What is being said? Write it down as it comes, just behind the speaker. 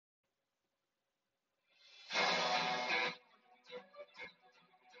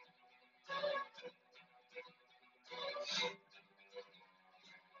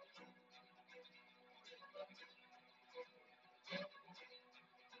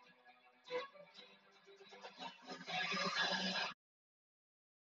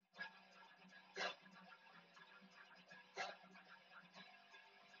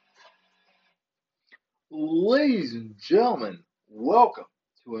Ladies and gentlemen, welcome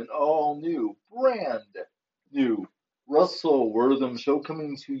to an all-new, brand new Russell Wortham show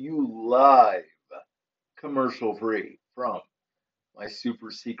coming to you live, commercial-free from my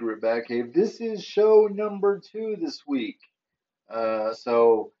super secret Batcave. This is show number 2 this week.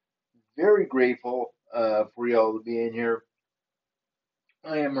 So very grateful for y'all to be in here.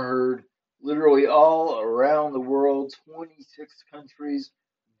 I am heard literally all around the world, 26 countries.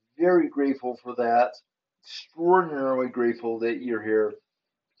 Very grateful for that. Extraordinarily grateful that you're here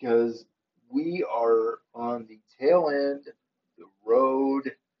because we are on the tail end, the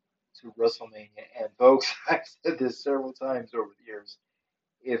road to WrestleMania. And folks, I've said this several times over the years.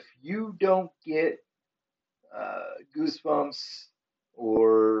 If you don't get goosebumps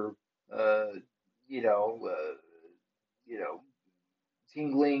or uh, you know, uh, you know,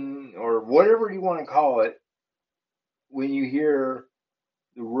 tingling or whatever you want to call it when you hear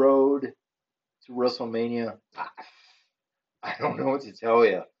the road to WrestleMania, I don't know what to tell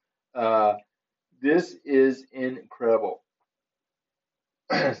you. Uh, this is incredible.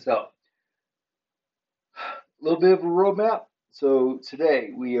 So, a little bit of a roadmap. So,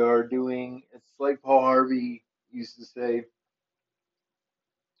 today we are doing, it's like Paul Harvey used to say,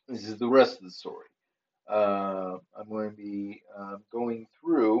 this is the rest of the story. I'm going to be going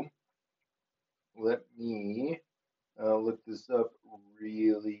through, let me look this up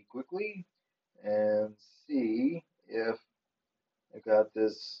really quickly and see if I got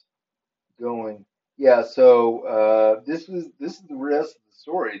this going. Yeah, so this is the rest of the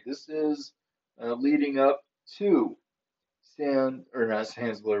story. This is leading up to Sand or not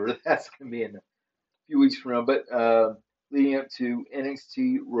Sands Deliver. That's gonna be in a few weeks from now, but leading up to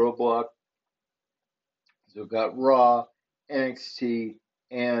NXT Roadblock. So we've got Raw, NXT,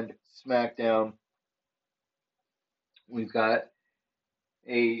 and SmackDown. We've got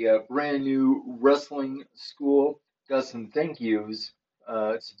a brand new wrestling school. Got some thank yous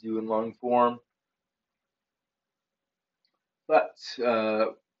to do in long form. But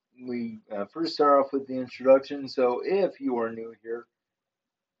we first start off with the introduction. So if you are new here,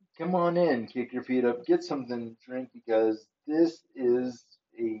 come on in, kick your feet up, get something to drink because this is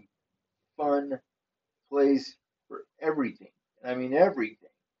a fun place for everything. I mean,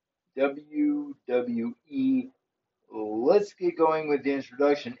 everything. WWE. Let's get going with the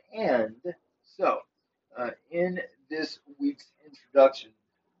introduction. And so, in this week's introduction,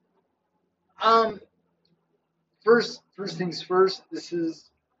 um, first things first. This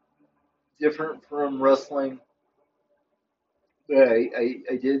is different from wrestling. But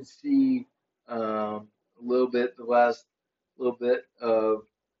I did see a little bit, the last little bit of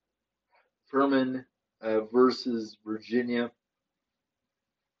Furman versus Virginia,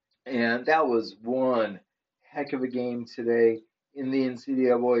 and that was one heck of a game today in the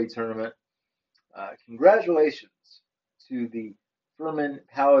NCAA tournament. Congratulations to the Furman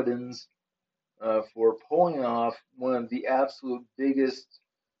Paladins for pulling off one of the absolute biggest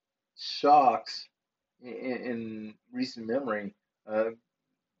shocks in recent memory. I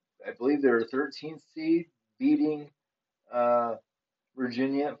believe they're a 13th seed, beating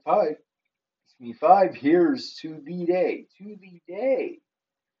Virginia 5 years to the day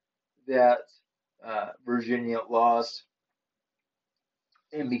that Virginia lost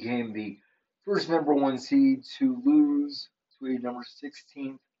and became the first number 1 seed to lose to a number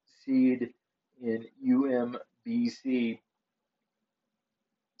 16th seed in UMBC.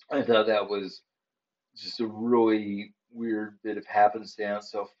 I thought that was just a really weird bit of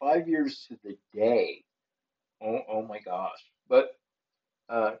happenstance. So 5 years to the day. Oh my gosh. But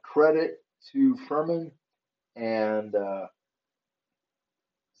credit to Furman. And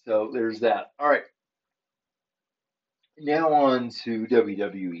so there's that. All right. Now on to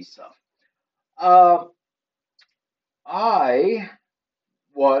WWE stuff. I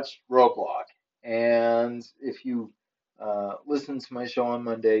watched Roadblock. And if you listen to my show on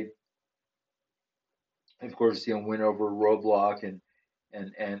Monday, of course, went over Roadblock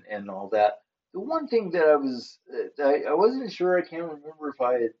and all that. The one thing that I wasn't sure, I can't remember if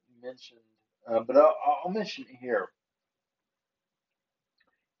I had mentioned, but I'll mention it here.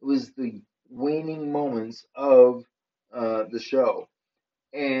 It was the waning moments of the show,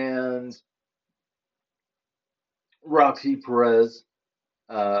 and Roxie Perez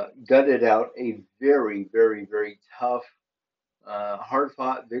gutted out a very, very, very tough,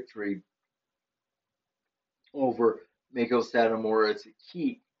 hard-fought victory over Mako Satomura to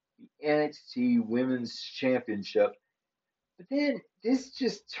keep the NXT Women's Championship. But then this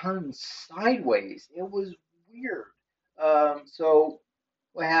just turned sideways. It was weird. So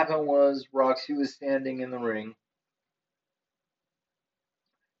what happened was Roxy was standing in the ring.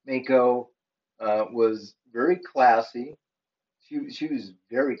 Mako was very classy. She was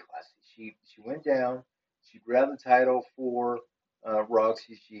very classy. She went down. She grabbed the title for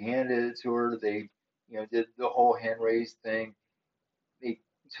Roxy. She handed it to her. They did the whole hand raise thing. They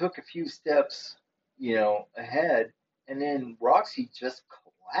took a few steps ahead, and then Roxy just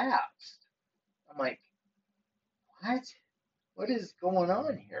collapsed. I'm like, what? What is going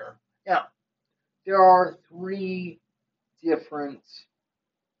on here? Now there are three different,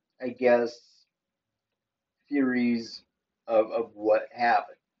 I guess, theories of what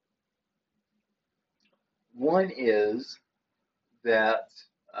happened. One is that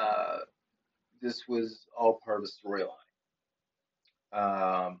uh, this was all part of the storyline.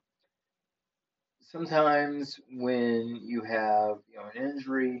 Um, Sometimes when you have an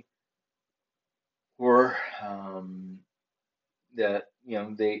injury or that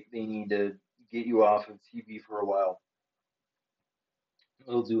they need to get you off of TV for a while,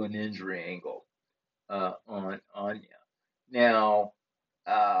 they'll do an injury angle on you. Now,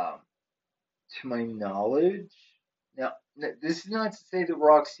 um, to my knowledge, now this is not to say that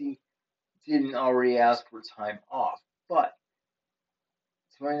Roxy didn't already ask for time off, but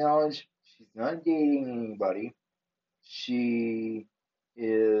to my knowledge, she's not dating anybody. She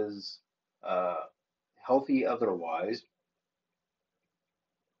is uh, healthy otherwise.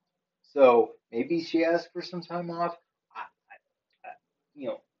 So maybe she asked for some time off. I, I,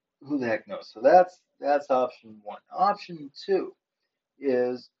 who the heck knows? So that's option one. Option two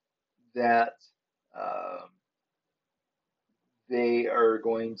is that um, they are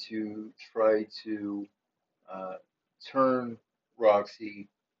going to try to uh, turn Roxy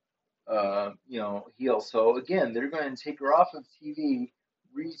heel. So again, they're going to take her off of TV,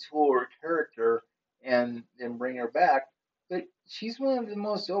 retool her character, and then bring her back. But she's one of the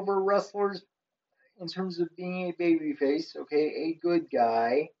most over wrestlers in terms of being a babyface. Okay, a good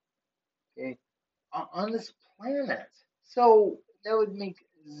guy. Okay, on this planet. So that would make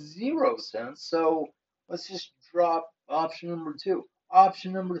zero sense. So let's just drop option number two.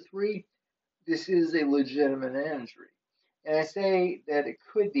 Option number three. This is a legitimate injury. And I say that it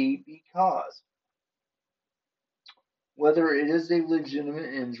could be because whether it is a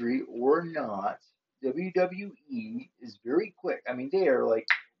legitimate injury or not, WWE is very quick. I mean, they are like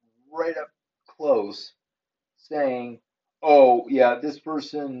right up close saying, oh, yeah, this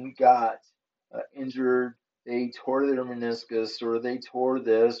person got injured. They tore their meniscus, or they tore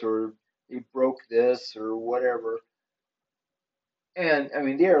this, or they broke this, or whatever. And I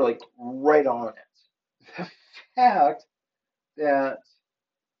mean, they are like right on it. The fact that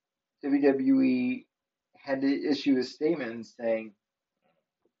WWE had to issue a statement saying,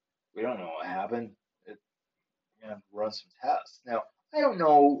 we don't know what happened. We're going to run some tests. Now, I don't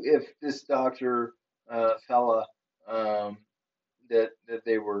know if this doctor fella um, that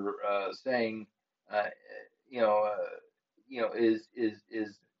they were saying, uh, you know, uh,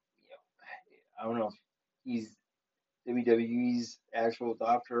 I don't know if he's WWE's actual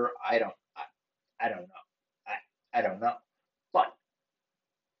doctor. I don't know. I don't know. But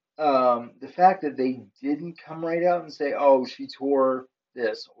the fact that they didn't come right out and say, "Oh, she tore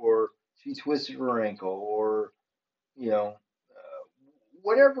this," or "She twisted her ankle," or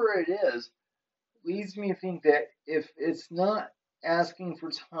whatever it is, leads me to think that if it's not asking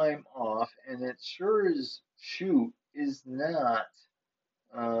for time off, and it sure as shoot is not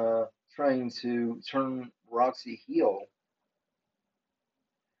uh, trying to turn Roxy heel,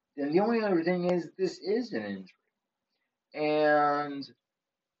 then the only other thing is this is an injury, and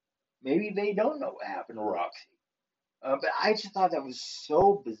maybe they don't know what happened to Roxy. But I just thought that was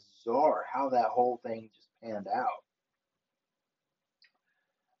so bizarre how that whole thing just panned out.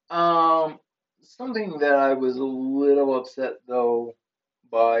 Something that I was a little upset though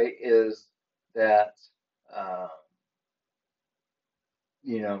by is that uh,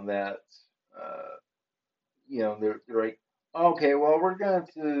 that uh, they're like, okay, well we're going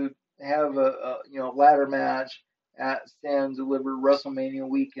to have a ladder match at Stand Deliver WrestleMania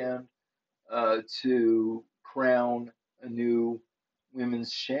weekend to crown a new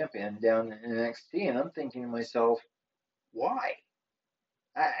women's champion down in NXT, and I'm thinking to myself, why?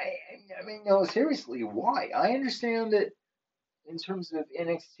 I mean, no, seriously, why? I understand that in terms of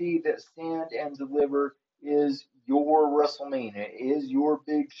NXT, that Stand and Deliver is your WrestleMania, is your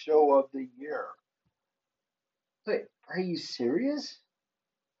big show of the year. But are you serious?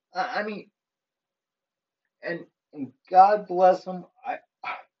 I mean, and God bless him. I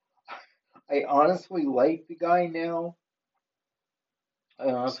honestly like the guy now.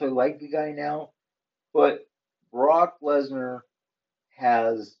 I honestly like the guy now. But Brock Lesnar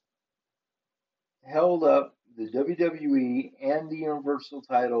has held up the WWE and the Universal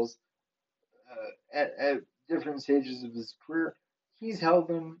titles at different stages of his career, he's held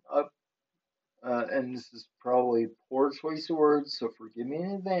them up, and this is probably poor choice of words, so forgive me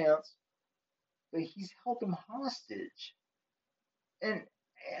in advance, but he's held them hostage. And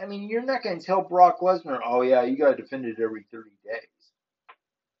I mean, you're not going to tell Brock Lesnar, oh yeah, you got to defend it every 30 days,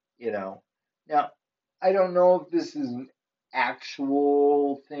 you know. Now, I don't know if this is an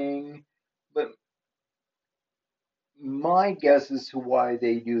actual thing, but my guess as to why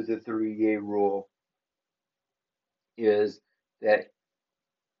they do the 30-day rule is that,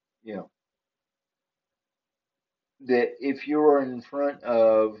 you know, that if you're in front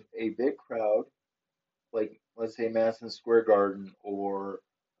of a big crowd, like let's say Madison Square Garden or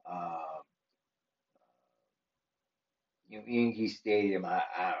uh, Yankee Stadium, I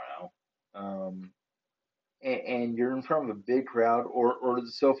don't know, and you're in front of a big crowd, or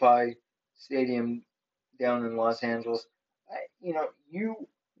the SoFi Stadium down in Los Angeles, you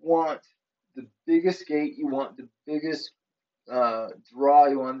want the biggest gate, you want the biggest draw,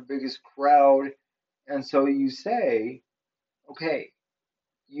 you want the biggest crowd, and so you say, okay,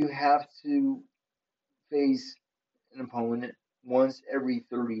 you have to face an opponent once every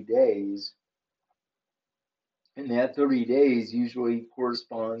 30 days, and that 30 days usually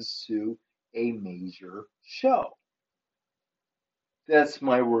corresponds to a major show. That's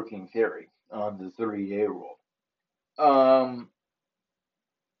my working theory on the 30-day rule. Um,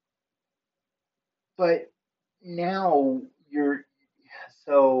 but now you're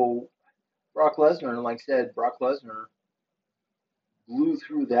so Brock Lesnar, like I said, Brock Lesnar blew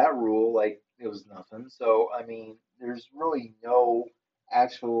through that rule like it was nothing. So I mean, there's really no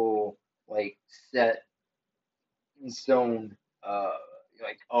actual like set in stone,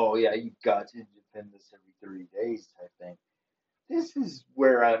 like, oh yeah, you got to defend this every 30 days type thing. This is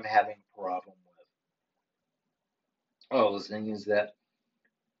where I'm having a problem with all this thing is that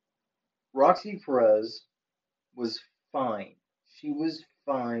Roxy Perez was fine. She was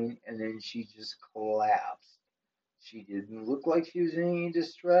fine, and then she just collapsed. She didn't look like she was in any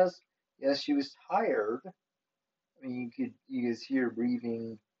distress. Yes, she was tired. I mean, you could see her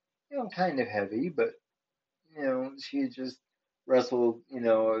breathing, kind of heavy, but she had just wrestled,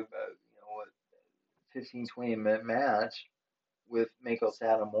 a 15, 20 minute match with Mako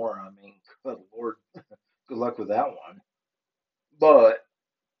Satomura. I mean, good lord, good luck with that one. But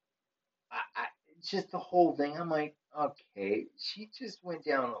just the whole thing, I'm like, okay, she just went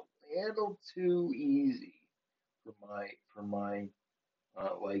down a little too easy for my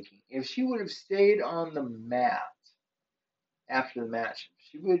liking. If she would have stayed on the mat after the match, if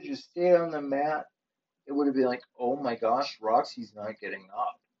she would have just stayed on the mat, it would have been like, oh my gosh, Roxy's not getting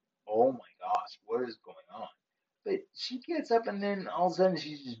up. Oh my gosh, what is going on? But she gets up and then all of a sudden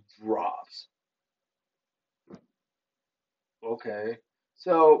she just drops. Okay.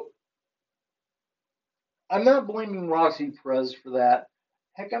 So I'm not blaming Roxy Perez for that.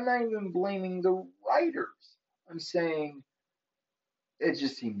 Heck, I'm not even blaming the writers. I'm saying it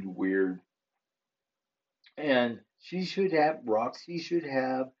just seemed weird. And Roxy should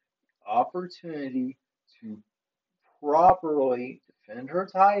have opportunity to properly defend her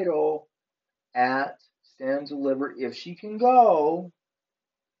title at Stand and Deliver. If she can go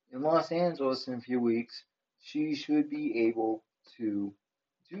in Los Angeles in a few weeks, she should be able to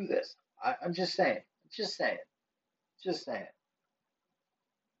do this. I'm just saying. Just saying. Just saying.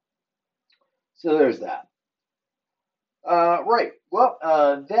 So there's that. Right. Well,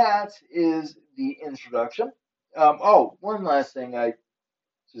 that is the introduction. Oh, one last thing. I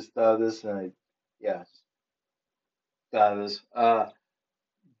just thought of this, and yeah, just thought of this.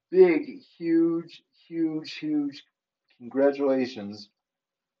 Big, huge, huge, huge congratulations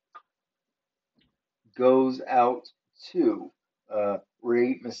goes out to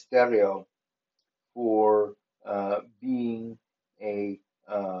Rey Mysterio for being a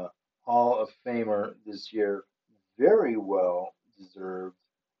Hall of Famer this year. Very well deserved.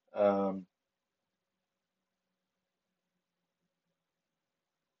 Um,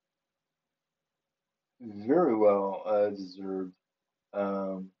 very well deserved.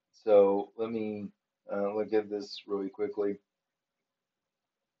 So let me look at this really quickly.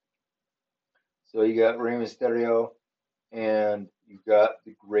 So you got Rey Mysterio, and you've got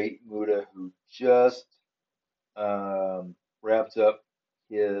the Great Muta, who just wrapped up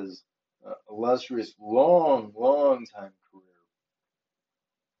his illustrious, long, long time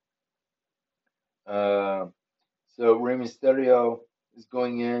career. So Rey Mysterio is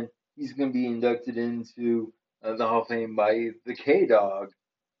going in. He's going to be inducted into the Hall of Fame by the K Dog,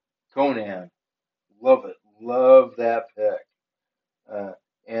 Conan. Love it. Love that pick. Uh,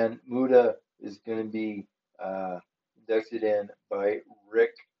 and Muda is going to be inducted in by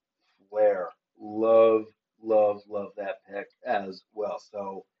Ric Flair. love, love that pick as well.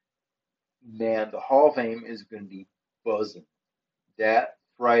 So, man, the Hall of Fame is going to be buzzing that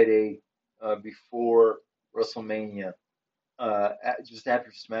Friday before WrestleMania, just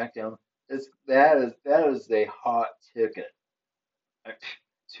after SmackDown. That is a hot ticket.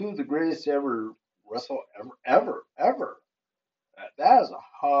 Two of the greatest ever wrestle ever. That is a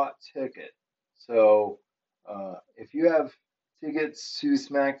hot ticket. So if you have tickets to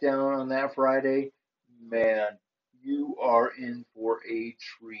SmackDown on that Friday, man, you are in for a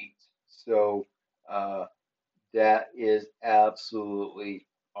treat. So uh, that is absolutely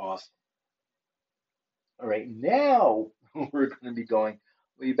awesome. All right, now we're going to be going.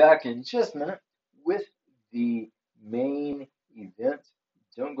 We'll be back in just a minute with the main event.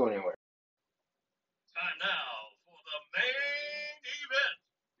 Don't go anywhere. Time now for the main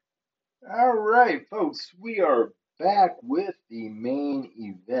event. All right, folks, we are back with the main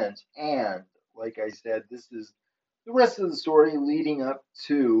event. And like I said, this is the rest of the story leading up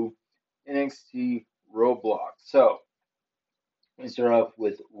to NXT Roadblock. So we start off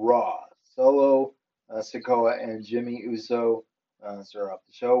with Raw. Solo, Sikoa, and Jimmy Uso start off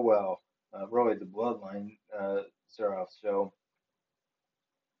the show. Well, really, the Bloodline start off the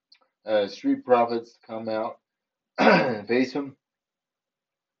show. Street Profits come out and face him.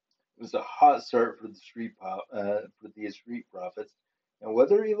 It was a hot start for the Street Profits, and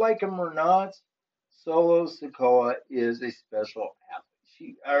whether you like him or not, Solo Sikoa is a special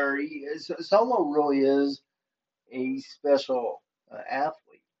athlete. Solo really is a special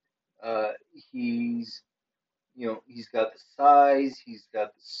athlete. Uh, he's he's got the size, he's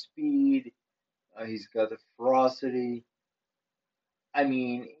got the speed, he's got the ferocity. I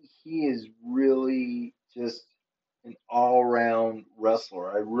mean, he is really just an all-round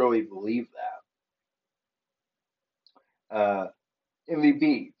wrestler. I really believe that.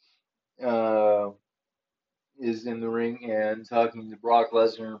 MVP uh, is in the ring and talking to Brock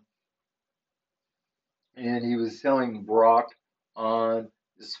Lesnar, and he was telling Brock on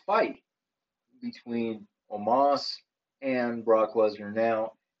this fight between Omos and Brock Lesnar.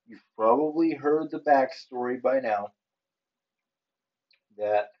 Now, you've probably heard the backstory by now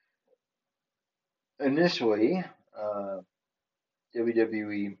that initially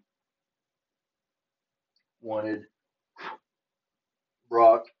WWE wanted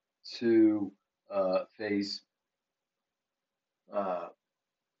Brock to face uh,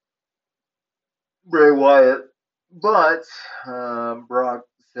 Bray Wyatt, but Brock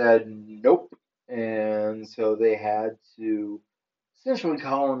said nope, and so they had to essentially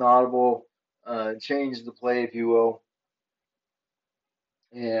call an audible, change the play, if you will,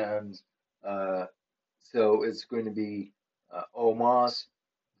 and uh, so it's going to be Omos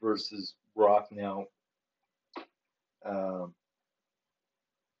versus Brock now. Um,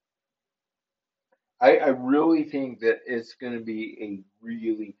 I really think that it's going to be a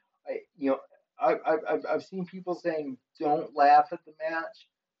really, I've seen people saying don't laugh at the match,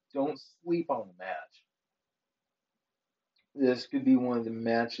 don't sleep on the match. This could be one of the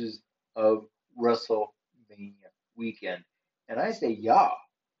matches of WrestleMania weekend, and I say yeah.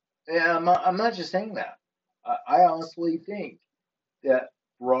 And I'm not just saying that. I honestly think that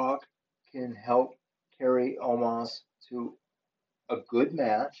Brock can help carry Omos to a good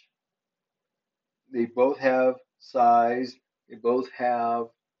match. They both have size. They both have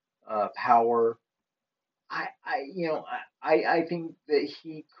power. I think that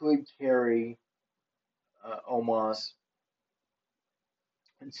he could carry Omos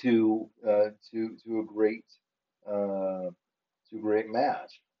to a great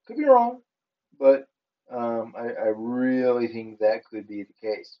match. Could be wrong, but I really think that could be the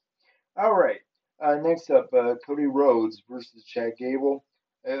case. All right. Next up, Cody Rhodes versus Chad Gable.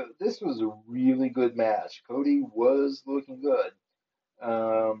 This was a really good match. Cody was looking good.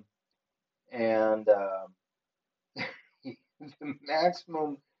 Um, and the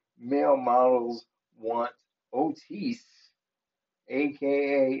maximum male models want Otis,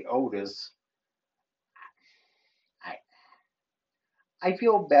 aka Otis. I I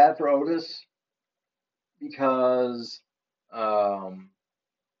feel bad for Otis because um,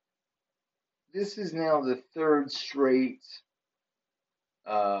 this is now the third straight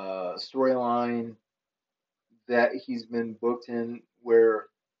storyline that he's been booked in where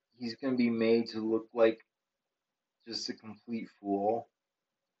he's going to be made to look like just a complete fool.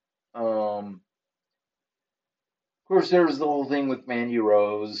 Of course, there was the whole thing with Mandy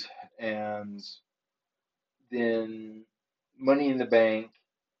Rose, and then Money in the Bank.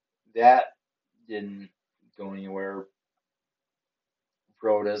 That didn't go anywhere for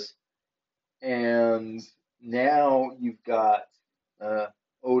Otis. And now you've got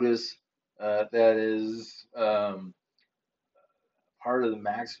Otis that is part of the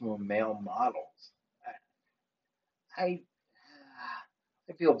maximum male models. I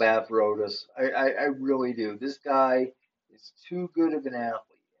I feel bad for Otis. I really do. This guy is too good of an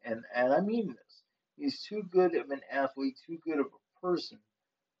athlete, and I mean this. He's too good of an athlete, too good of a person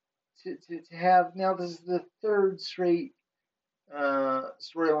to have. Now this is the third straight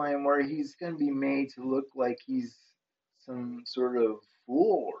storyline where he's going to be made to look like he's some sort of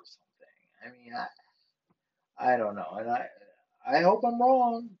fool or something. I mean, I don't know, and I hope I'm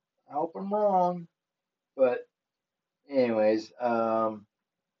wrong. I hope I'm wrong, but anyways, Asuka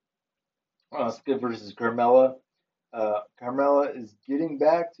versus Carmella. Carmella is getting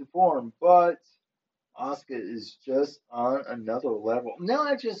back to form, but Asuka is just on another level.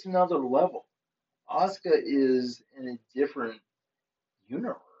 Not just another level. Asuka is in a different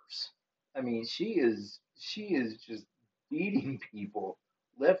universe. I mean, she is just beating people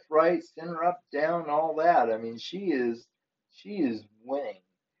left, right, center, up, down, all that. I mean, she is winning.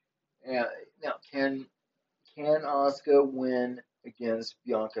 Uh, Now, can Asuka win against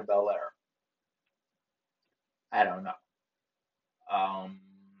Bianca Belair? I don't know. I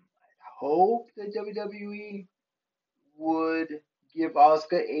hope that WWE would give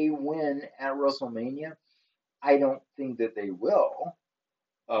Asuka a win at WrestleMania. I don't think that they will,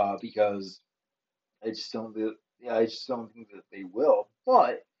 because I just don't. Yeah, I just don't think that they will.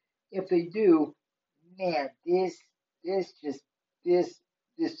 But if they do, man, this just this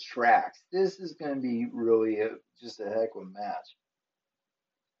this tracks. This is going to be really just a heck of a match.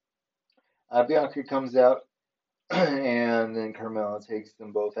 Bianca comes out, and then Carmella takes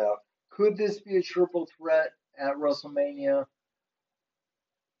them both out. Could this be a triple threat at WrestleMania?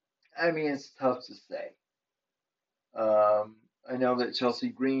 I mean, it's tough to say. I know that Chelsea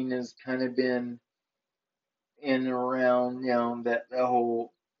Green has kind of been in and around, that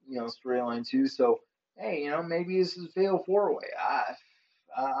whole, storyline too. So, hey, maybe this is a fatal four way. I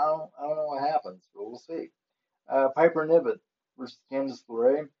don't know what happens, but we'll see. Piper Niven versus Candice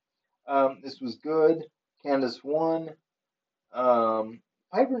LeRae. This was good. Candice won.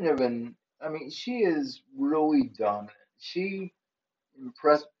 Piper Niven, I mean, she is really dominant. She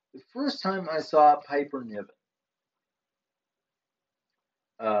impressed. The first time I saw Piper Niven,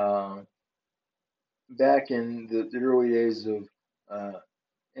 uh, back in the early days of uh,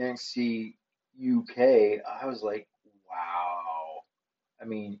 NXT UK, I was like, wow. I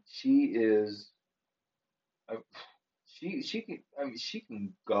mean, she is, uh, she can, I mean, she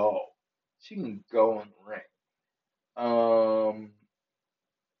can go. She can go in the ring. Um,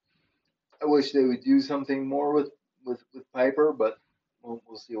 I wish they would do something more with Piper, but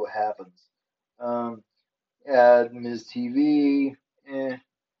we'll see what happens. Um, Add Miz TV, Miz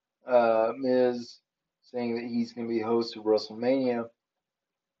saying that he's going to be host of WrestleMania.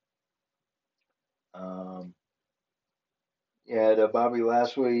 Um, Bobby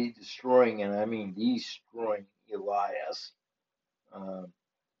Lashley destroying, and I mean destroying Elias. Um,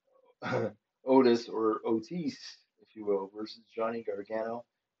 Otis, or Otis, if you will, versus Johnny Gargano.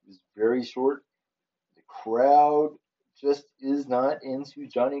 It was very short. The crowd just is not into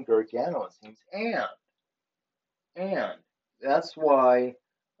Johnny Gargano, it seems. And that's why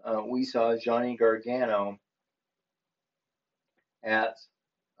we saw Johnny Gargano at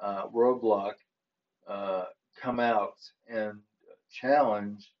Roadblock uh, come out and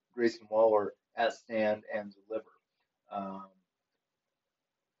challenge Grayson Waller at Stand and Deliver. Um,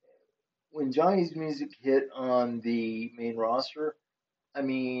 when Johnny's music hit on the main roster, I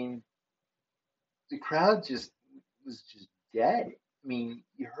mean, the crowd just was just dead. I mean,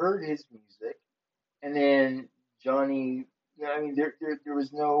 you heard his music, and then Johnny, I mean, there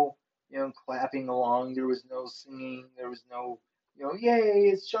was no, clapping along. There was no singing. There was no, yay,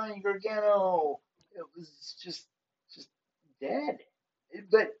 it's Johnny Gargano. It was just dead.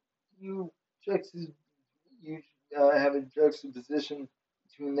 But you juxtapose, you have a juxtaposition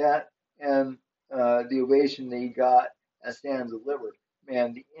between that and the ovation that he got at Stand Delivered.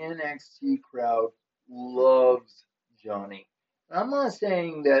 Man, the NXT crowd loves Johnny. And I'm not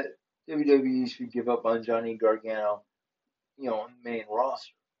saying that WWE should give up on Johnny Gargano, on the main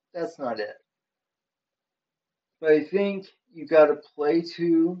roster. That's not it. But I think you got to play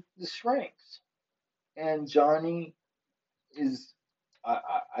to the strengths. And Johnny is,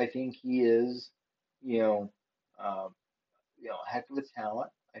 I think he is, you know, um, a heck of a talent.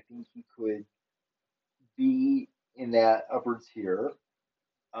 I think he could be in that upper tier.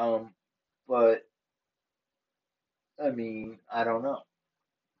 Um, but I mean, I don't know.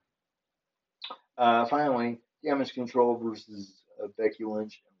 Finally, Damage Control versus Becky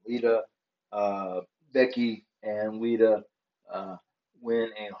Lynch and Lita. Uh, Becky and Lita uh,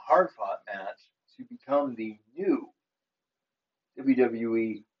 win a hard-fought match to become the new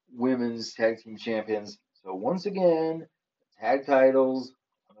WWE Women's Tag Team Champions. So once again, the tag titles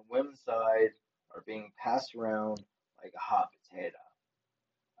on the women's side are being passed around like a hot potato.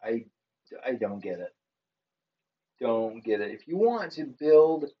 I, I don't get it. Don't get it. If you want to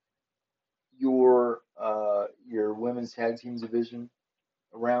build your women's tag team division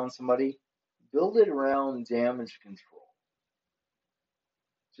around somebody, build it around Damage Control.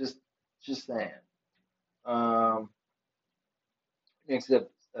 Just saying. Um, Next up,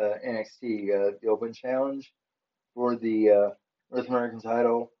 NXT, the Open Challenge for the North American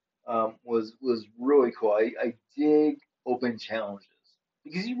title was really cool. I dig open challenges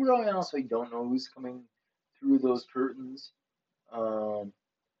because you really honestly don't know who's coming through those curtains, um,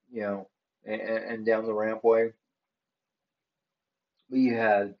 you know, and down the rampway. We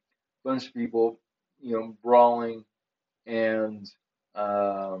had a bunch of people, brawling, and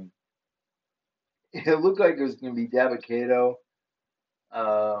um, it looked like it was going to be Dabba-Kato,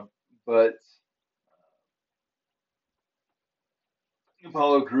 but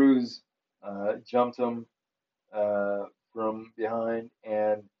Apollo Crews jumped him from behind,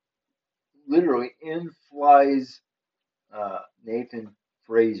 and literally in flies Nathan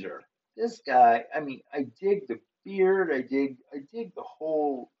Frazier. This guy, I mean, I dig the beard, I dig the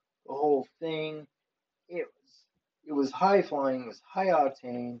whole thing. It was high flying, it was high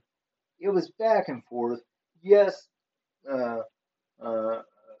octane, it was back and forth. Yes, uh, uh,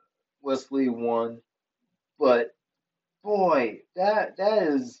 Wesley won, but boy, that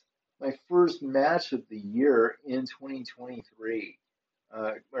is my first match of the year in 2023,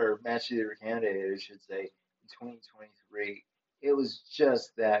 or match of the year candidate, I should say, in 2023. It was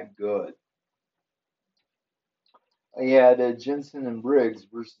just that good. I had Jensen and Briggs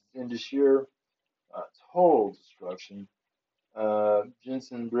versus Indashir, total destruction.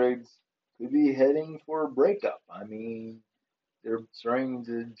 Jensen and Briggs could be heading for a breakup. I mean, they're starting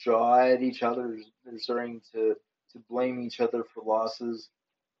to jaw at each other. They're starting to blame each other for losses.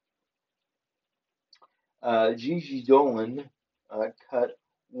 Gigi Dolan cut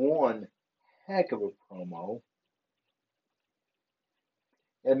one heck of a promo.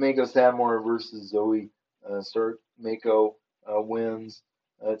 And Mako Satomura versus Zoe Stark. Mako wins.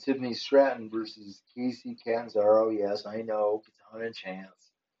 Tiffany Stratton versus Casey Catanzaro. Yes, I know, Katana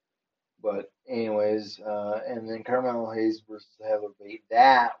Chance. But anyways, and then Carmelo Hayes versus Heather Bate.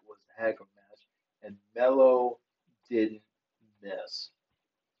 That was a heck of a match, and Mello didn't miss.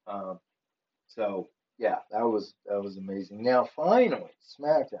 Um, so yeah, that was amazing. Now finally,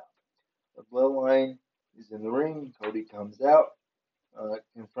 SmackDown. The Bloodline is in the ring. Cody comes out,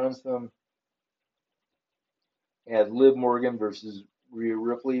 confronts them, and Liv Morgan versus Rhea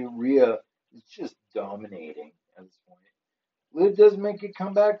Ripley. Rhea is just dominating at this point. Liv does make a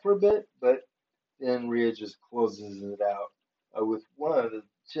comeback for a bit, but then Rhea just closes it out with one of the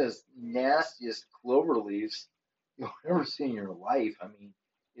just nastiest clover leaves you'll ever see in your life. I mean,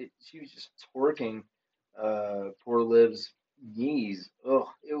 she was just twerking poor Liv's knees. Ugh,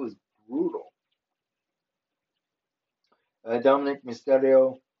 it was brutal. Dominic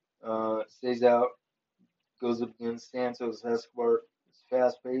Mysterio stays out, goes up against Santos Escobar. It's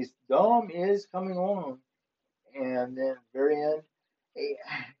fast paced. Dom is coming on, and then at the very end, he,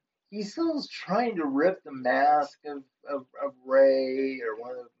 he still is trying to rip the mask of Ray, or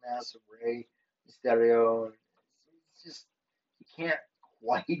one of the masks of Ray Mysterio. And it's just, you can't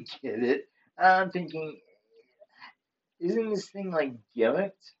quite get it. I'm thinking, isn't this thing like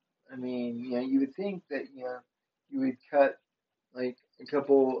gimmicked? I mean, you would think that you would cut like a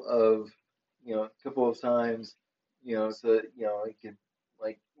couple of times, so that, it could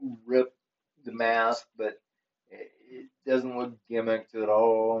like rip the mask, but it doesn't look gimmicked at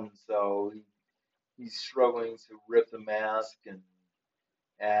all, and so he's struggling to rip the mask, and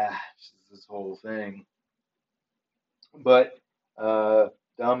just this whole thing. But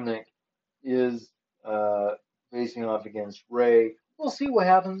Dominic is facing off against Ray. We'll see what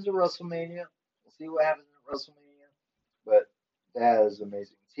happens at WrestleMania. We'll see what happens at WrestleMania. But that is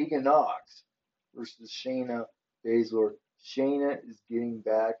amazing. Tegan Knox versus Shayna Baszler. Shayna is getting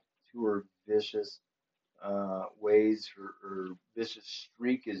back to her vicious ways. Her vicious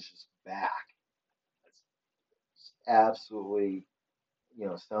streak is just back. It's absolutely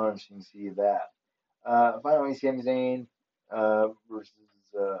astonishing to see that. Finally, Sami Zayn versus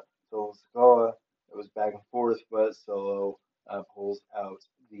Solo Sikoa. It was back and forth, but Solo pulls out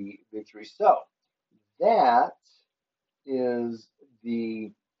the victory. So that is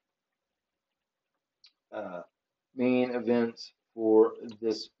the uh, main events for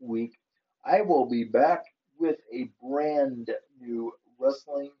this week. I will be back with a brand new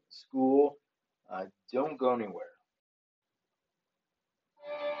wrestling school. Don't go anywhere.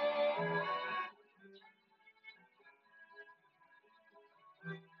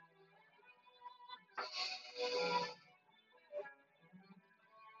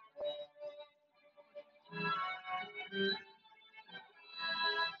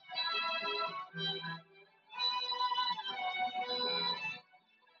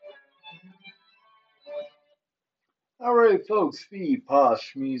 All right, folks, the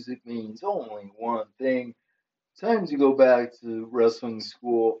posh music means only one thing. Time to go back to wrestling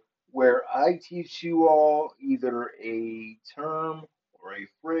school where I teach you all either a term or a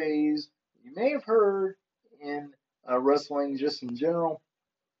phrase you may have heard in wrestling just in general.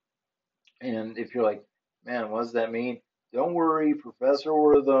 And if you're like, man, what does that mean? Don't worry, Professor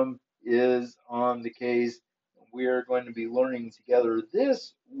Wortham is on the case. We are going to be learning together.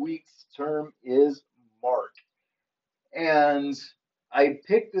 This week's term is mark. And I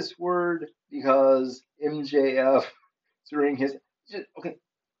picked this word because MJF during his okay,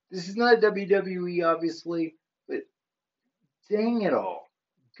 this is not WWE obviously, but dang it all.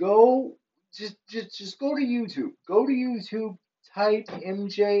 Go just go to YouTube. Go to YouTube, type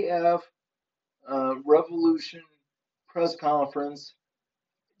MJF Revolution press conference.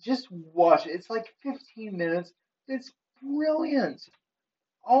 Just watch it. It's like 15 minutes. It's brilliant.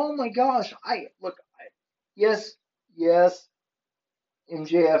 Oh my gosh. Yes, yes,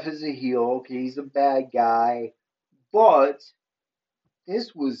 MJF is a heel. Okay, he's a bad guy, but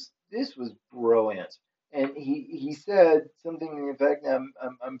this was brilliant. And he said something in effect.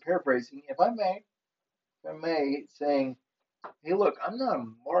 I'm paraphrasing, if I may, saying, "Hey, look, I'm not a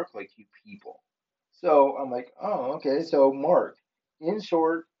mark like you people." So I'm like, "Oh, okay." So Mark, in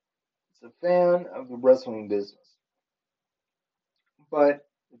short, is a fan of the wrestling business, but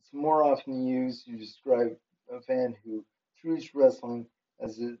it's more often used to describe a fan who treats wrestling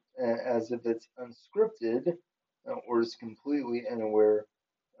as if it's unscripted or is completely unaware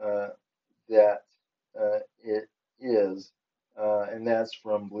uh, that it is, and that's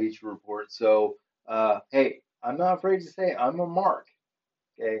from Bleacher Report. So, hey, I'm not afraid to say I'm a mark.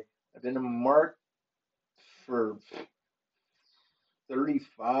 Okay, I've been a mark for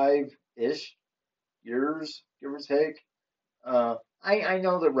 35-ish years, give or take. I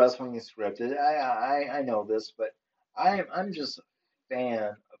know that wrestling is scripted. I know this, but I'm just a fan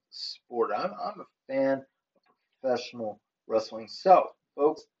of the sport. I'm a fan of professional wrestling. So,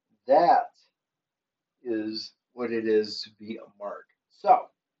 folks, that is what it is to be a mark. So,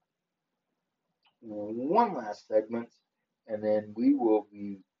 one last segment, and then we will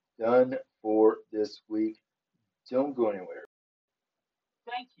be done for this week. Don't go anywhere.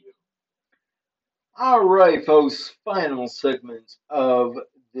 Thank you. All right, folks, final segment of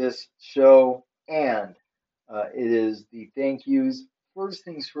this show, and it is the thank yous. First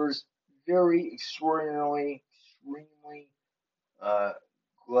things first, very extraordinarily, extremely uh,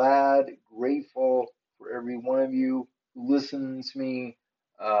 glad, grateful for every one of you who listens to me.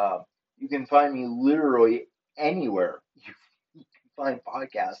 Uh, you can find me literally anywhere you can find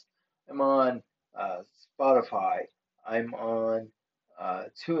podcasts. I'm on Spotify. I'm on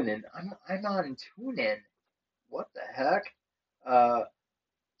TuneIn. I'm on TuneIn. What the heck? Uh,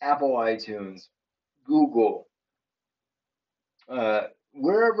 Apple iTunes, Google,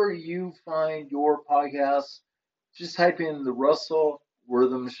 wherever you find your podcasts, just type in the Russell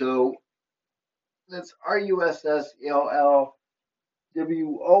Wortham Show. That's RussellWortham.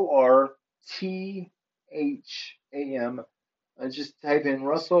 Just type in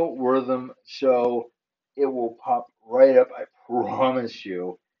Russell Wortham Show. It will pop right up, I promise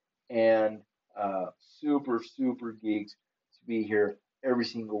you. And super, super geeked to be here every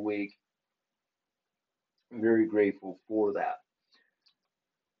single week. I'm very grateful for that.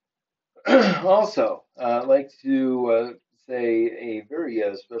 Also, I'd like to say a very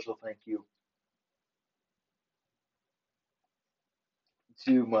special thank you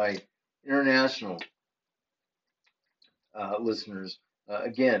to my international listeners.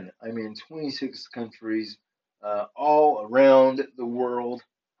 Again, I'm in 26 countries all around the world,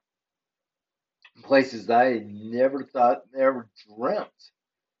 places that I never thought, never dreamt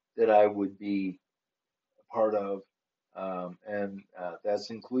that I would be a part of. And that's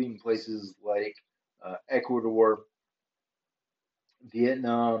including places like Ecuador,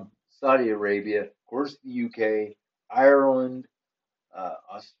 Vietnam, Saudi Arabia, of course, the UK, Ireland,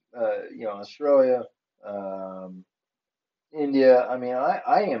 Australia, um, India. I mean,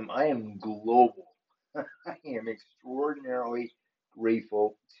 I am global. I am extraordinarily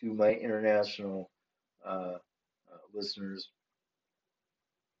grateful to my international listeners.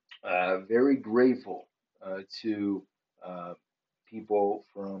 Very grateful to uh, people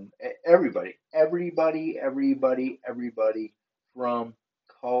from everybody from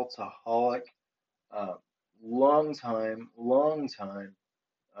Cultaholic, uh, long time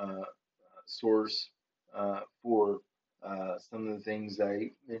uh, source for some of the things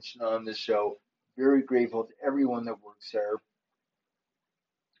I mentioned on the show. Very grateful to everyone that works there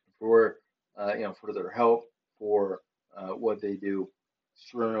for for their help, for what they do.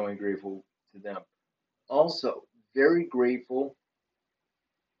 Extremely grateful to them. Also, very grateful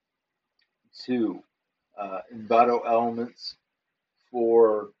to Envato Elements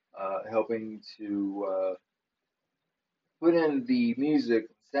for helping to put in the music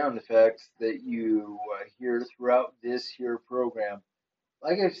sound effects that you hear throughout this here program.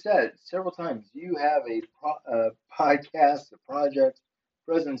 Like I've said several times, you have a podcast, a project,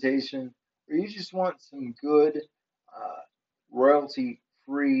 presentation, or you just want some good royalty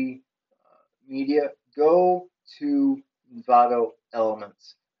free media, go to Envato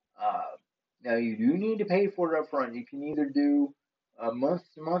Elements. Uh, Now, you do need to pay for it up front. You can either do a month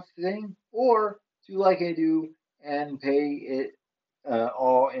to month thing or do like I do and pay it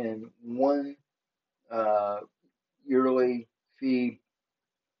all in one uh, yearly fee.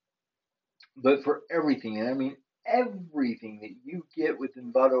 But for everything, and I mean everything that you get with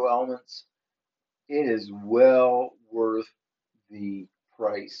Envato Elements, it is well worth the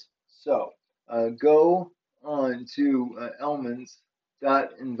price. So go on to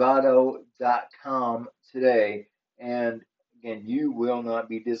elements.envato.com today, and again, you will not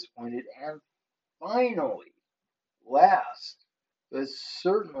be disappointed. And finally, last, but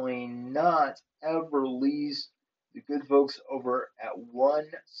certainly not ever least, the good folks over at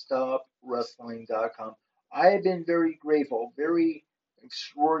OneStopWrestling.com. I have been very grateful, very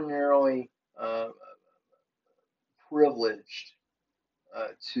extraordinarily privileged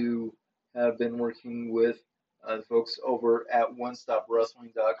to have been working with the folks over at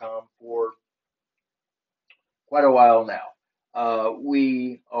OneStopWrestling.com for quite a while now.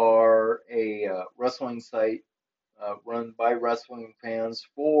 We are a wrestling site run by wrestling fans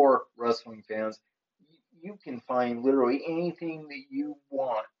for wrestling fans. You can find literally anything that you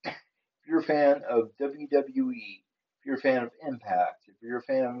want. If you're a fan of WWE, if you're a fan of Impact, if you're a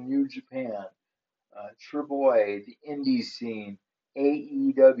fan of New Japan, AAA, the indie scene,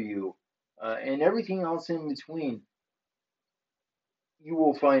 AEW, and everything else in between, you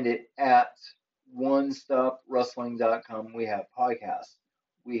will find it at onestopwrestling.com. We have podcasts,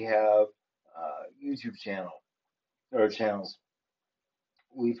 we have YouTube channels.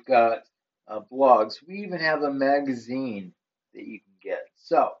 We've got blogs. We even have a magazine that you can get.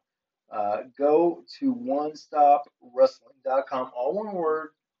 So go to onestopwrestling.com, all one word,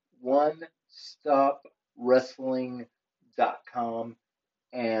 onestopwrestling.com.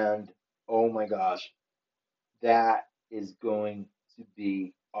 And oh my gosh, that is going to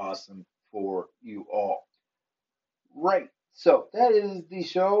be awesome for you all. Right. So that is the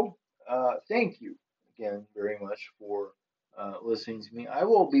show. Thank you again very much for listening to me. I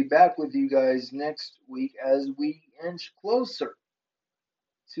will be back with you guys next week as we inch closer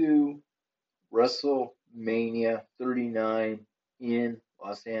to WrestleMania 39 in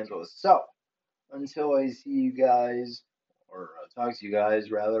Los Angeles. So until I see you guys, or talk to you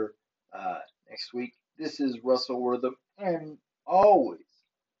guys rather, next week, this is Russell Wortham, and always,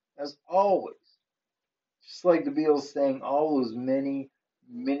 as always, just like the Beatles sang all those many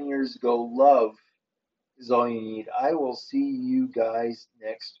years ago, love is all you need. I will see you guys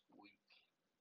next